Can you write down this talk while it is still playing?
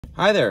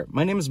Hi there,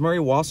 my name is Murray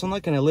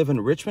Wassenlick and I live in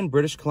Richmond,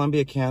 British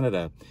Columbia,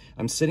 Canada.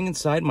 I'm sitting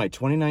inside my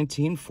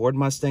 2019 Ford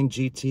Mustang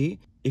GT.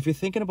 If you're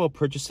thinking about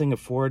purchasing a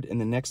Ford in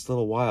the next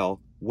little while,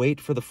 wait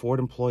for the Ford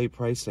employee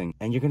pricing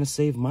and you're going to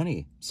save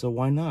money, so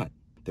why not?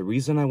 The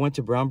reason I went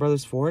to Brown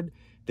Brothers Ford,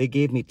 they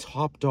gave me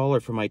top dollar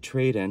for my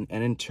trade-in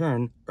and in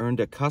turn earned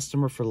a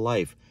customer for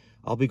life.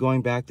 I'll be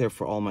going back there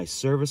for all my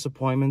service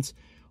appointments,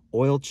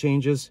 oil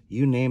changes,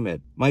 you name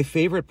it. My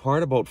favorite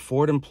part about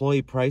Ford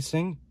employee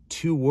pricing,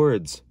 2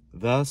 words.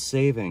 The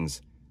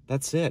savings.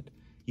 That's it.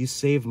 You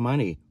save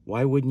money.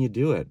 Why wouldn't you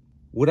do it?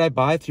 Would I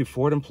buy through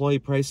Ford employee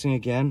pricing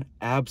again?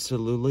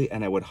 Absolutely,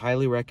 and I would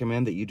highly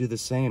recommend that you do the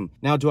same.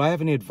 Now, do I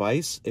have any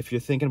advice if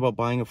you're thinking about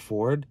buying a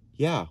Ford?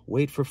 Yeah,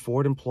 wait for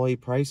Ford employee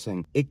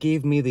pricing. It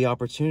gave me the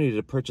opportunity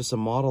to purchase a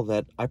model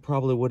that I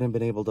probably wouldn't have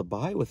been able to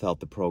buy without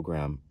the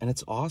program, and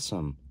it's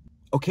awesome.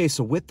 Okay,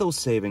 so with those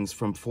savings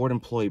from Ford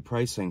employee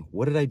pricing,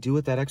 what did I do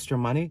with that extra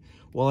money?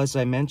 Well, as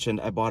I mentioned,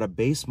 I bought a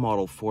base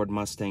model Ford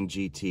Mustang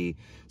GT.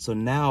 So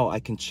now I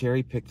can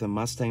cherry pick the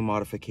Mustang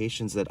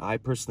modifications that I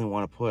personally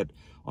want to put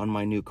on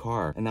my new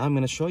car. And now I'm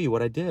going to show you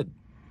what I did.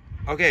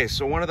 Okay,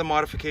 so one of the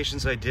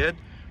modifications I did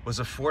was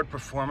a Ford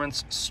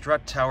Performance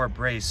strut tower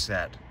brace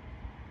set.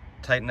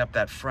 Tighten up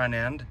that front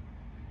end.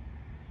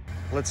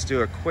 Let's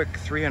do a quick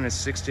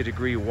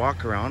 360-degree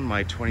walk around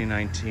my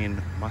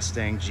 2019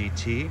 Mustang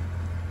GT.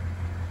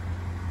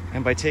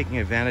 And by taking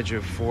advantage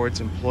of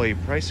Ford's employee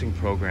pricing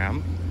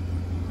program,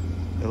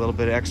 a little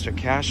bit of extra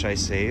cash I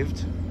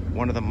saved,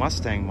 one of the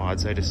Mustang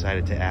mods I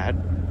decided to add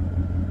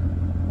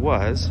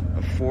was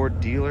a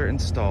Ford dealer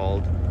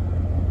installed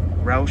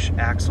Roush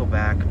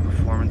Axleback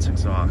performance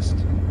exhaust.